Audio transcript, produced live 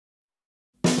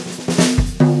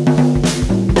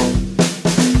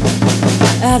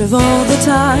Out of all the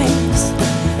times,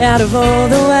 out of all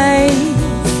the ways,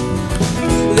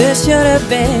 this should have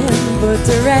been put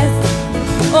to rest.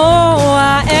 Oh,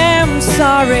 I am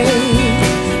sorry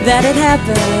that it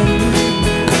happened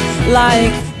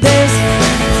like this.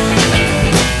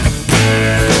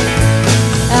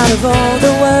 Out of all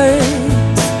the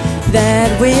words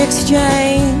that we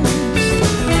exchanged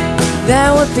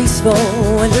that were peaceful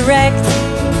and direct,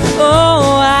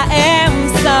 oh, I am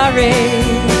sorry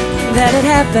that it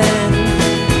happened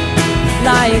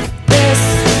like this.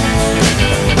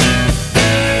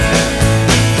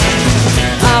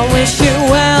 I wish you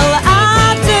well,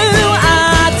 I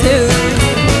do.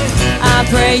 I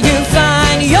pray you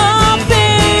find your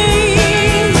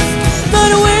peace.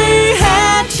 But we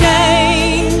had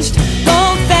changed,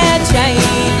 both had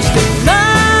changed too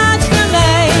much to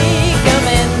make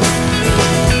amends.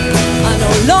 I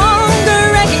no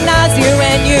longer recognize you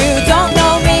and you don't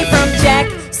know me from Jack,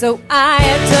 so I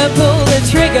had to pull the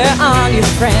trigger on your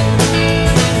friend.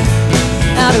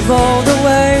 Out of all the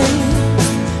words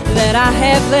that I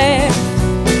have left,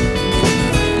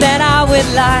 that I would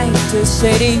like to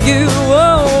say to you,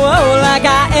 oh, like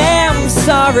I am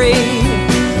sorry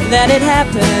that it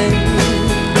happened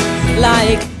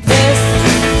like this.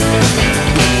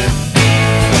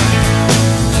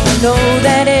 I know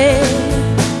that it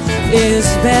is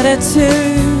better to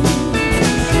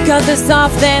cut this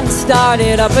off then start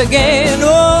it up again.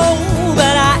 Oh,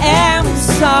 but I am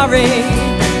sorry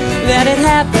that it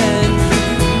happened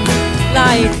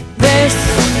like this.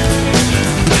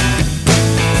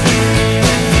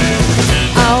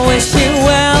 I wish you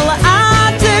well,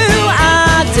 I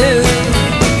do.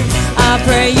 I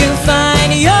pray you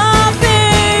find your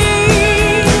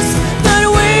peace. But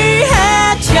we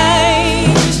had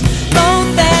changed,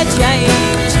 both had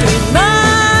changed too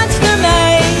much to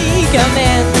make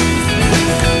amends.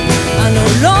 I no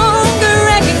longer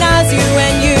recognize you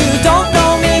and you don't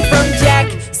know me from Jack,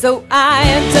 so I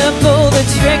had to pull the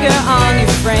trigger on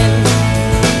your friend.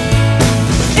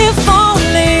 If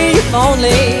only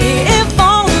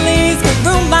could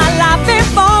ruin my life.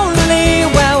 If only,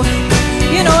 well,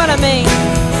 you know what I mean.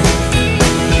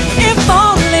 If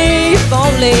only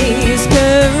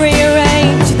could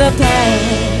rearrange the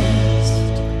past,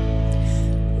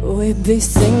 we'd be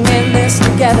singing this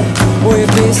together.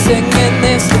 We'd be singing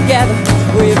this together.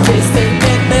 We'd be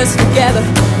singing this together.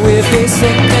 We'd be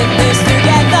singing this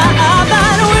together.